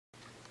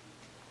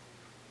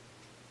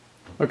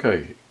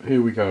Okay,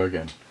 here we go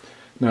again.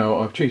 Now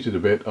I've cheated a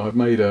bit. I've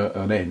made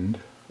an end,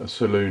 a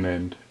saloon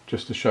end,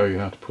 just to show you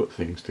how to put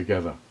things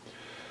together.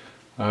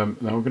 Now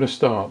we're going to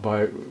start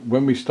by,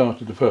 when we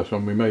started the first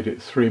one we made it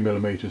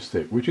 3mm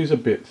thick, which is a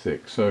bit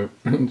thick. So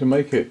to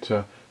make it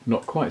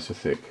not quite so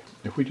thick,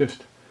 if we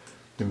just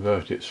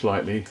invert it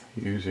slightly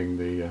using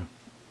the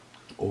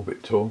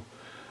orbit tool,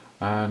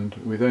 and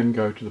we then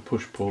go to the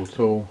push-pull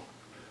tool,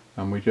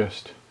 and we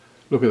just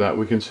look at that,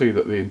 we can see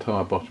that the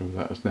entire bottom of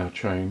that has now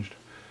changed.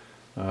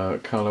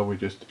 Colour, we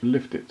just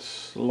lift it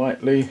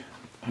slightly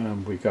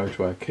and we go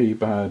to our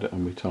keypad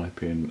and we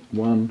type in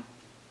 1.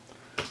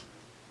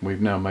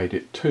 We've now made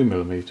it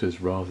 2mm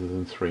rather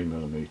than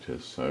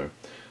 3mm, so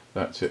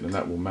that's it, and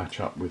that will match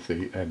up with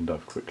the end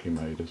I've quickly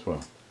made as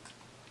well.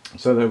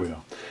 So there we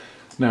are.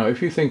 Now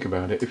if you think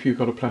about it, if you've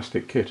got a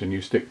plastic kit and you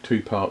stick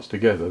two parts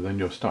together, then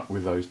you're stuck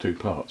with those two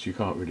parts. You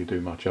can't really do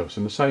much else,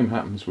 and the same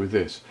happens with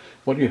this.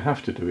 What you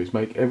have to do is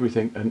make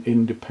everything an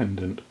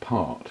independent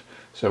part.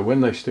 So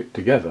when they stick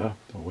together,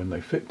 or when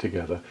they fit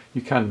together,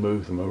 you can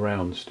move them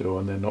around still,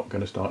 and they're not going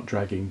to start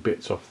dragging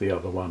bits off the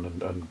other one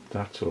and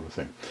that sort of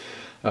thing.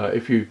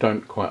 If you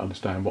don't quite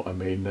understand what I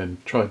mean, then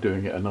try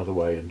doing it another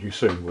way and you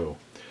soon will.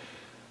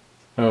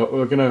 Now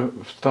we're going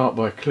to start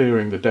by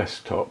clearing the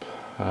desktop.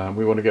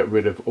 We want to get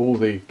rid of all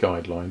the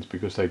guidelines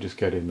because they just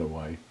get in the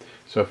way.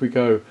 So if we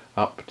go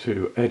up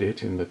to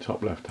Edit in the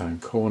top left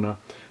hand corner,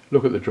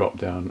 look at the drop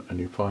down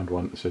and you find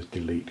one that says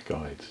Delete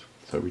Guides.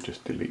 So we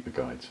just delete the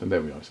guides, and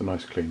there we are. It's a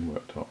nice clean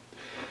worktop.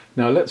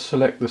 Now let's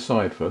select the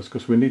side first,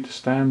 because we need to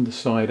stand the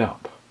side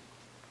up,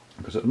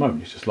 because at the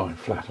moment it's just lying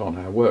flat on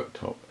our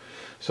worktop.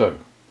 So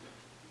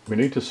we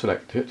need to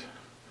select it.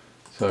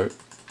 So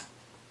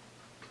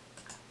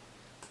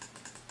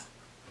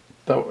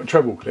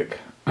treble click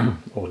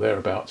or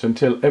thereabouts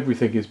until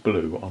everything is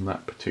blue on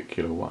that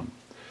particular one.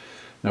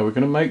 Now we're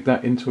going to make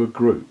that into a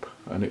group,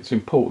 and it's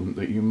important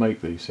that you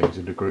make these things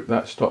into a group.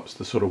 That stops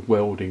the sort of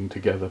welding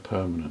together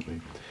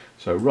permanently.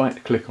 So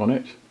right click on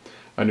it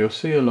and you'll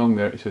see along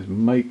there it says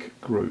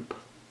make group.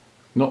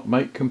 Not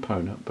make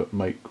component, but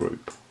make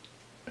group.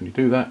 And you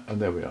do that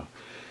and there we are.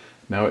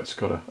 Now it's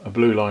got a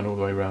blue line all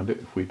the way around it.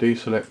 If we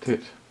deselect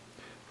it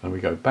and we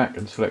go back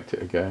and select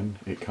it again,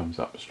 it comes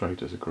up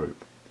straight as a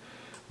group.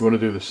 We want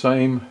to do the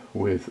same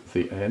with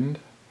the end,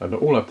 and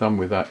all I've done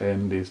with that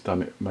end is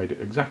made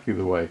it exactly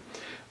the way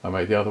I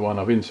made the other one.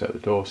 I've inset the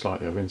door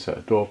slightly, I've inset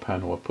a door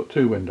panel, I've put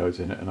two windows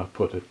in it, and I've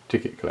put a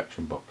ticket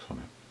collection box on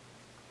it.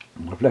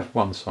 And I've left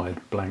one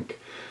side blank,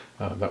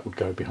 that would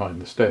go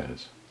behind the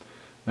stairs.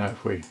 Now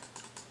if we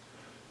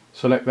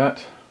select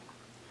that,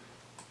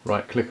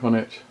 right click on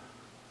it,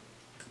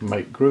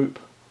 make group,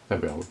 there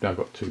we are, we've now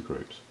got two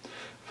groups.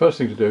 First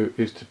thing to do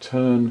is to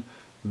turn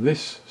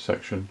this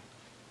section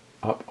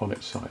up on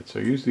its side. So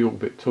use the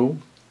orbit tool,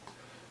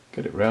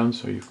 get it round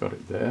so you've got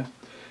it there.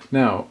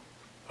 Now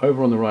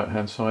over on the right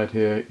hand side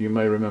here, you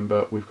may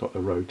remember we've got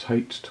the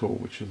rotate tool,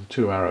 which are the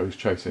two arrows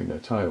chasing their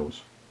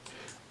tails.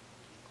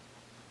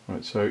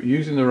 Right, so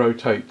using the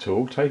rotate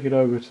tool, take it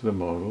over to the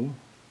model,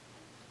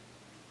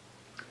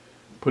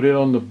 put it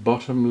on the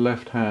bottom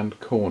left hand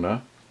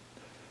corner,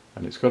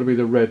 and it's got to be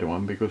the red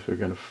one because we're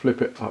going to flip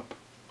it up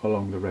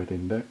along the red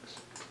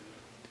index.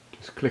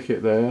 Just click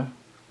it there,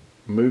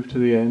 move to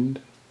the end,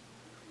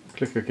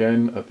 click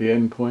again at the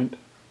end point,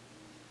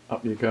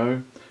 up you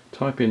go,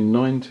 type in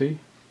 90,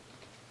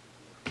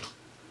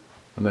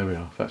 and there we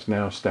are. That's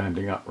now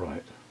standing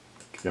upright.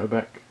 Go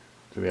back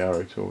to the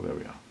arrow tool, there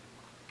we are.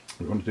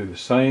 We want to do the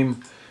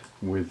same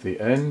with the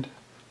end.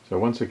 So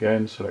once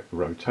again, select the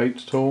rotate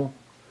tool,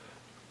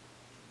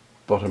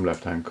 bottom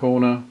left hand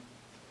corner,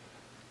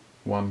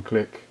 one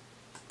click,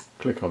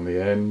 click on the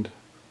end,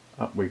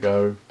 up we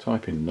go,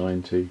 type in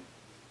 90.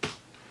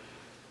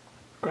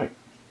 Great,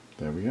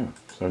 there we go.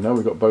 So now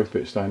we've got both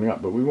bits standing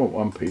up, but we want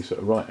one piece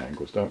at right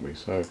angles, don't we?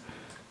 So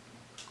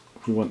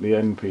if we want the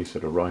end piece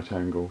at a right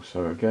angle,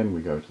 so again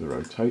we go to the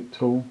rotate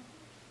tool,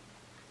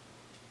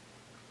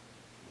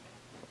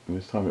 and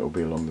this time it will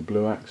be along the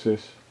blue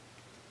axis.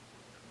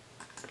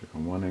 Click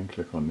on one end,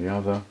 click on the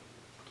other,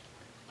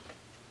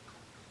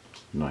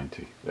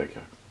 90, there you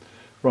go.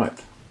 Right,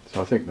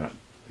 so I think that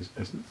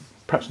is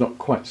perhaps not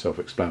quite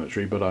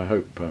self-explanatory, but I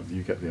hope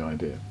you get the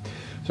idea.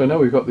 So now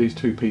we've got these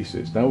two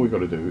pieces. Now all we've got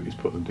to do is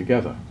put them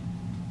together.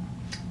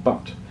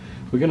 But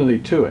we're going to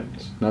need two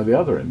ends. Now the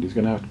other end is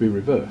going to have to be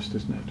reversed,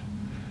 isn't it?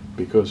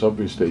 Because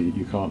obviously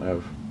you can't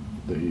have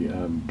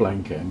the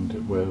blank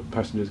end where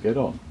passengers get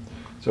on.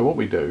 So what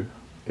we do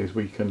is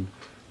we can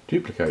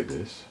duplicate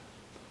this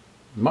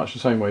much the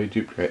same way you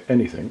duplicate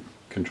anything.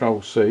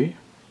 Control C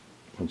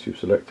once you've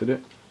selected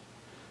it,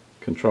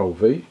 Control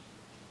V, and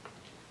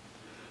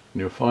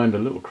you'll find a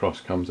little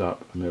cross comes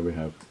up, and there we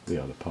have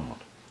the other part.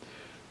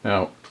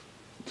 Now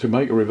to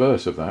make a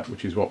reverse of that,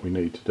 which is what we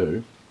need to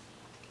do,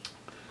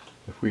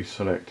 if we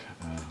select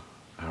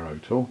arrow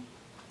tool,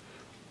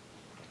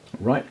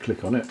 right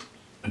click on it,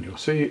 and you'll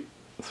see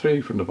 3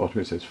 from the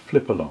bottom, it says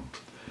flip along.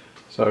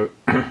 So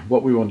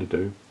what we want to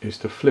do is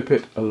to flip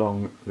it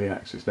along the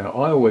axis. Now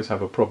I always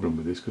have a problem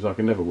with this because I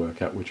can never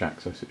work out which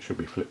axis it should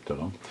be flipped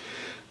along,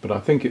 but I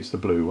think it's the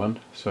blue one.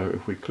 So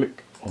if we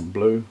click on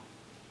blue,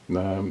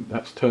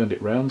 that's turned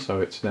it round,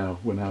 so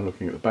we're now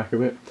looking at the back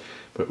of it.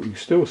 But you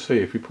still see,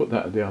 if we put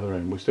that at the other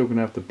end, we're still going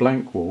to have the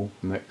blank wall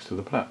next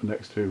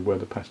to where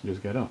the passengers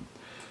get on.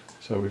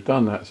 So we've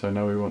done that. So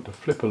now we want to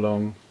flip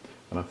along,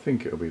 and I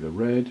think it'll be the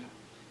red.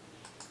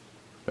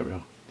 There we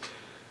are.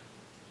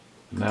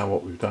 Now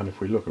what we've done, if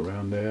we look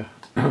around there,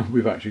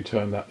 we've actually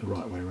turned that the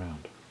right way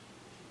around.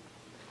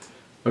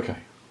 Okay,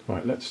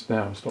 right, let's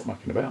now stop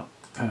mucking about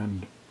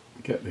and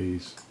get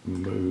these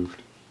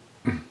moved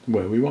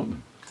where we want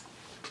them.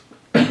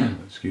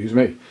 Excuse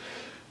me,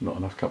 not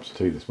enough cups of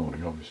tea this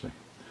morning, obviously.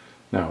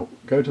 Now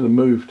go to the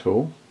move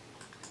tool,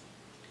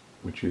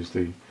 which is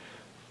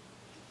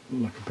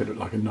like a bit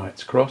like a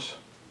knight's cross,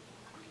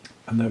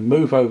 and then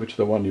move over to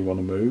the one you want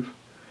to move.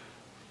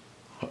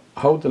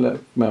 Hold the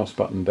left mouse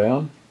button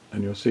down,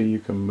 and you'll see you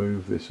can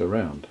move this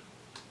around.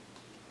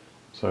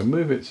 So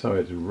move it so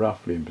it's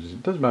roughly in position.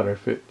 It doesn't matter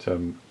if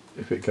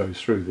it goes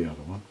through the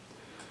other one.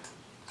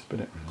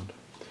 Spin it around.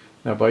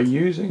 Now by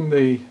using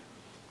the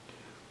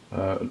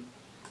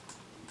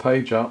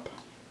page up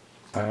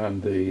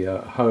and the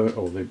home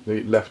or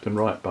the left and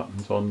right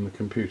buttons on the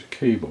computer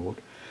keyboard,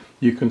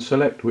 you can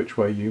select which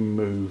way you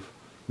move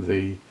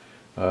the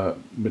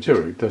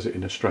material. It does it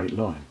in a straight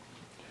line.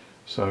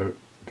 So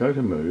go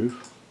to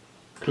move,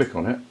 click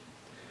on it.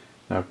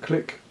 Now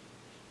click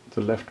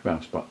the left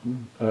mouse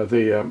button,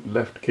 the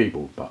left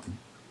keyboard button.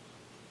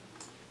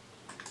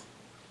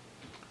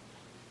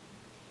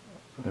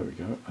 There we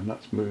go, and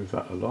let's move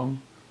that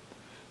along.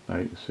 Now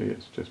you can see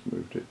it's just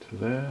moved it to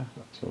there,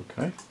 that's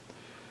okay.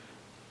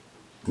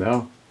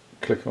 Now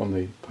click on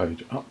the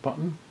page up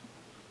button.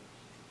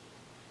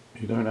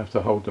 You don't have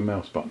to hold the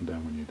mouse button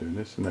down when you're doing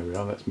this, and there we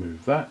are, let's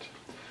move that.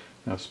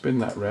 Now spin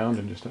that round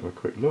and just have a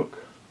quick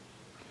look.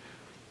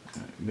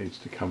 It needs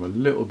to come a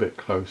little bit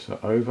closer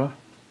over.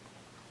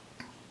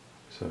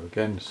 So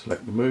again,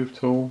 select the move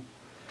tool,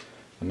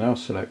 and now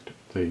select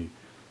the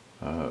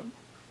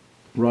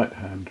right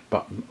hand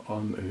button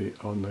on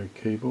the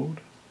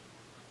keyboard.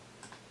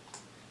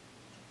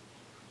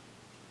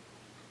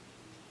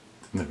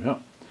 There we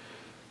are.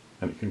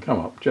 And it can come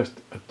up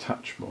just a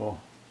touch more.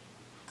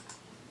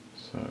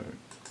 So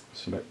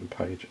select the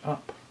page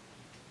up.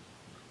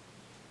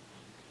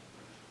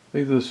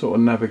 These are the sort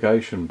of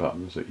navigation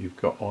buttons that you've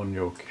got on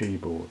your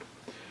keyboard.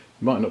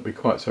 It might not be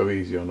quite so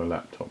easy on a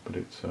laptop, but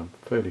it's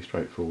fairly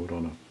straightforward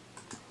on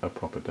a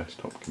proper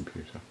desktop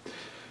computer.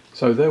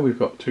 So there we've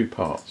got two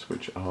parts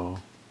which are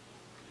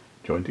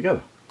joined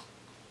together.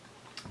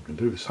 We can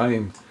do the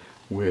same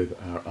with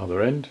our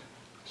other end.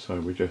 So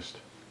we just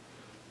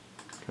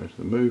go to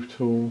the move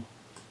tool,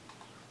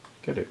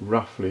 get it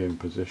roughly in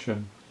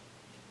position.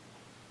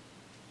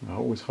 Now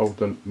always hold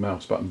the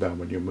mouse button down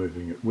when you're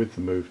moving it with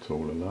the move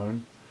tool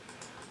alone.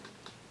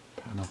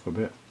 Pan up a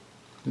bit,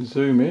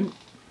 zoom in.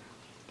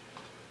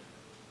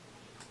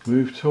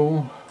 Move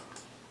tool.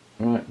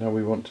 Right, now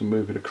we want to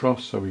move it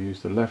across, so we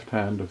use the left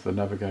hand of the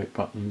navigate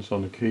buttons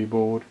on the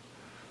keyboard.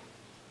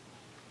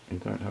 You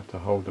don't have to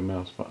hold the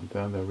mouse button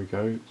down, there we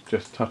go, it's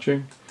just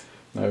touching.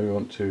 Now we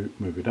want to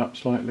move it up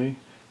slightly,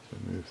 so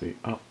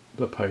move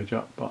the page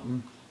up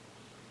button.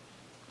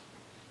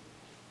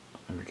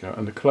 There we go,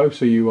 and the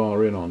closer you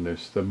are in on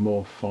this, the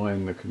more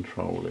fine the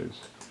control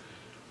is.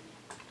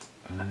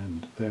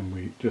 And then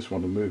we just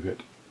want to move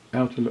it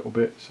out a little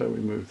bit, so we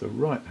move the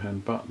right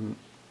hand button.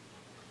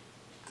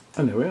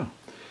 And there we are.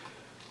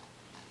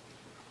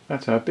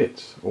 That's our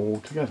bits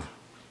all together.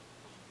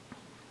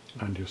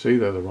 And you'll see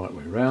they're the right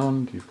way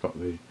round. You've got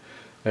the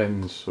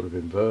ends sort of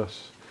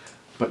inverse,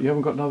 but you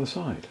haven't got another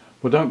side.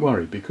 Well, don't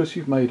worry, because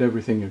you've made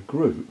everything a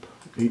group,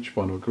 each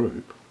one a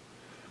group,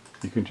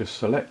 you can just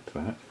select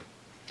that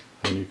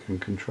and you can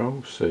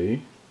Control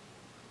C,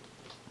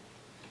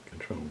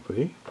 Control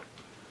V,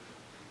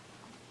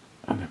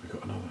 and then we've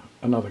got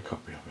another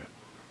copy of it.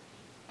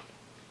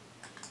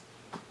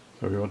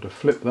 So we want to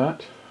flip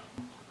that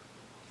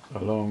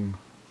along,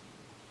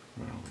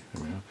 where are we?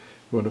 There we are.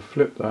 We want to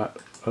flip that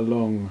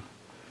along,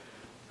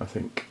 I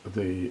think,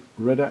 the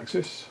red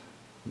axis.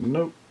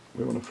 Nope,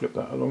 we want to flip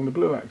that along the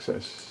blue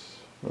axis.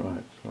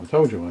 Right, I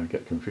told you I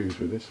get confused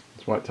with this.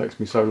 That's why it takes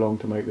me so long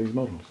to make these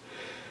models.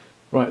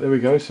 Right, there we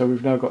go. So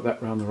we've now got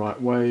that round the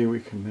right way. We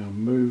can now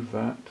move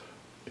that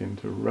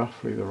into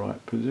roughly the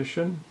right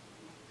position.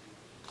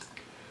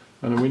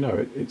 And then we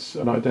know it's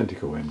an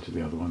identical end to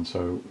the other one,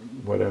 so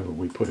whatever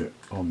we put it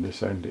on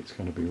this end, it's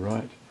going to be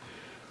right.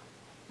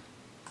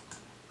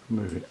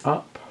 Move it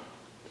up,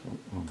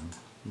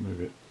 move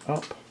it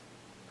up,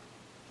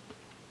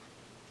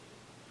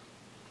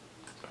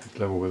 so it's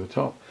level with the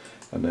top,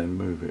 and then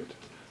move it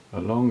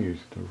along, use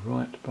the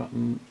right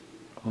button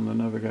on the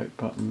navigate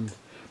button.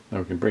 Now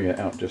we can bring it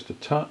out just a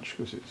touch,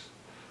 because it's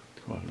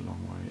quite a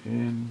long way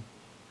in.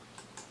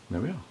 There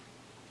we are.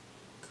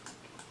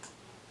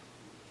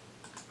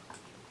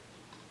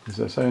 As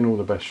they say in all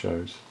the best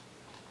shows,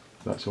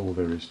 that's all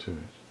there is to it.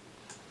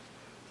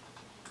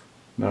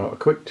 Now a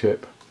quick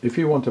tip, if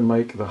you want to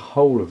make the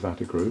whole of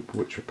that a group,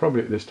 which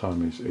probably at this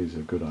time is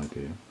a good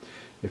idea,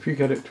 if you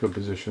get it to a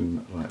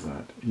position like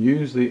that,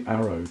 use the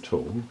arrow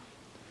tool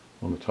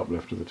on the top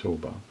left of the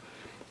toolbar.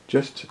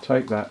 Just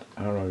take that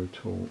arrow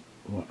tool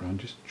right around,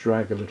 just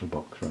drag a little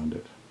box around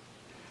it.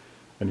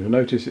 And you'll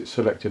notice it's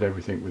selected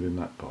everything within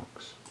that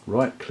box.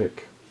 Right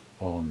click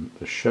on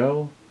the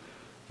shell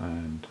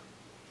and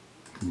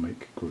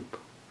make group.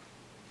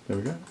 There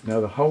we go. Now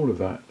the whole of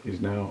that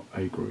is now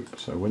a group.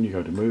 So when you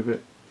go to move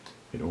it,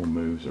 it all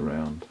moves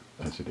around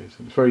as it is.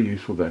 And it's very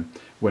useful then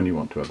when you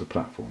want to add the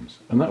platforms.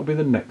 And that will be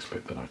the next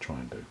bit that I try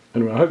and do.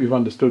 Anyway, I hope you've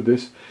understood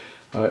this.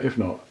 If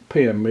not,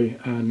 PM me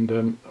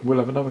and we'll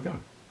have another go.